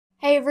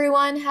Hey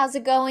everyone, how's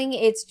it going?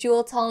 It's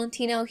Jewel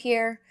Tolentino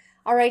here.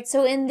 Alright,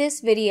 so in this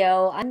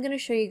video, I'm going to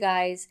show you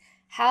guys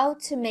how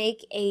to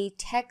make a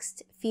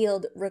text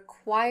field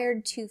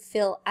required to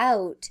fill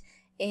out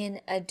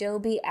in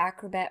Adobe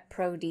Acrobat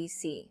Pro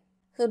DC.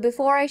 So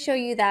before I show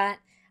you that,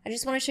 I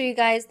just want to show you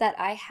guys that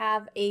I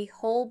have a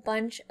whole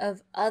bunch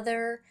of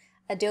other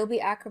Adobe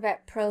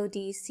Acrobat Pro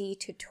DC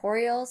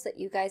tutorials that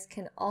you guys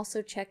can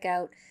also check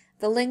out.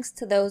 The links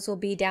to those will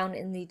be down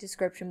in the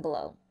description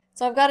below.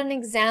 So I've got an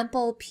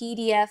example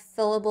PDF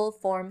fillable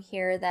form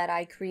here that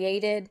I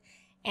created,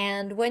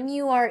 and when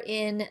you are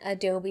in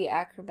Adobe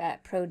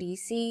Acrobat Pro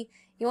DC,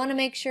 you want to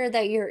make sure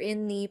that you're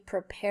in the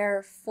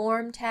Prepare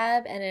Form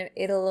tab, and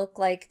it'll look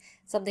like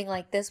something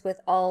like this with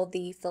all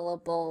the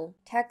fillable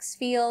text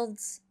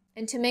fields.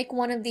 And to make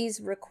one of these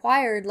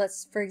required,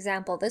 for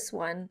example this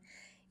one,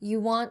 you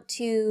want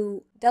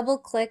to double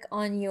click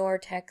on your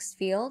text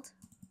field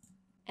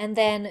and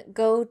then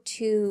go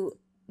to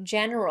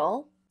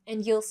General.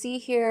 And you'll see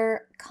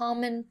here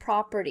common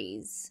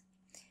properties.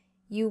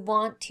 You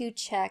want to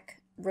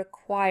check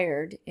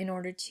required in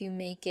order to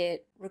make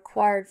it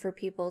required for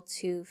people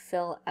to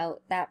fill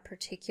out that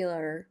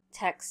particular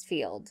text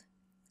field.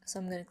 So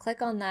I'm going to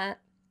click on that,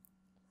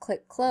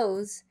 click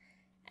close,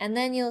 and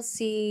then you'll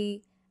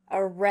see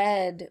a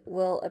red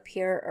will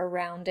appear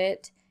around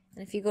it.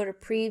 And if you go to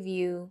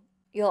preview,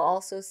 you'll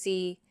also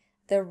see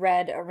the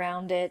red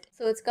around it.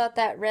 So it's got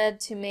that red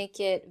to make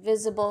it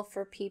visible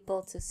for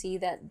people to see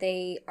that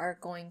they are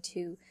going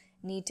to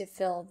need to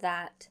fill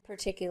that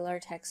particular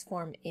text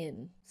form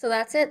in. So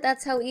that's it.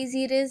 That's how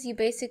easy it is. You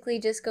basically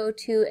just go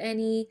to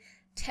any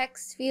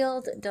text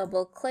field,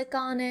 double click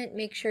on it,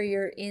 make sure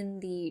you're in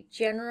the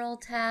General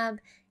tab,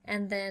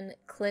 and then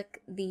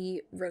click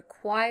the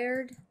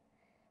Required,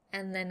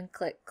 and then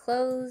click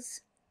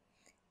Close,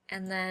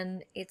 and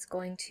then it's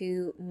going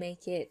to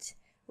make it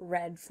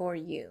red for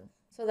you,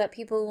 so that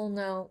people will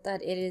know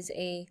that it is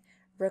a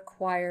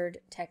required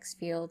text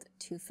field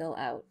to fill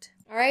out.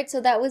 Alright,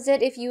 so that was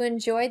it. If you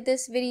enjoyed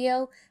this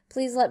video,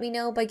 please let me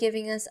know by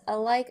giving us a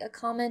like, a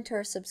comment, or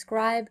a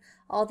subscribe.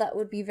 All that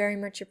would be very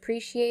much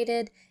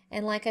appreciated.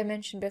 And like I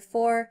mentioned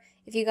before,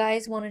 if you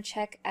guys want to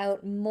check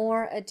out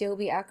more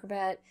Adobe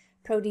Acrobat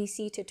Pro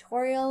DC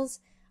tutorials,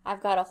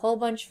 I've got a whole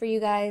bunch for you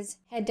guys.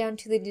 Head down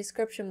to the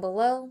description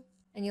below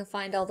and you'll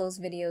find all those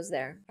videos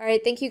there.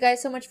 Alright, thank you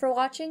guys so much for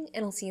watching,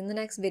 and I'll see you in the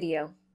next video.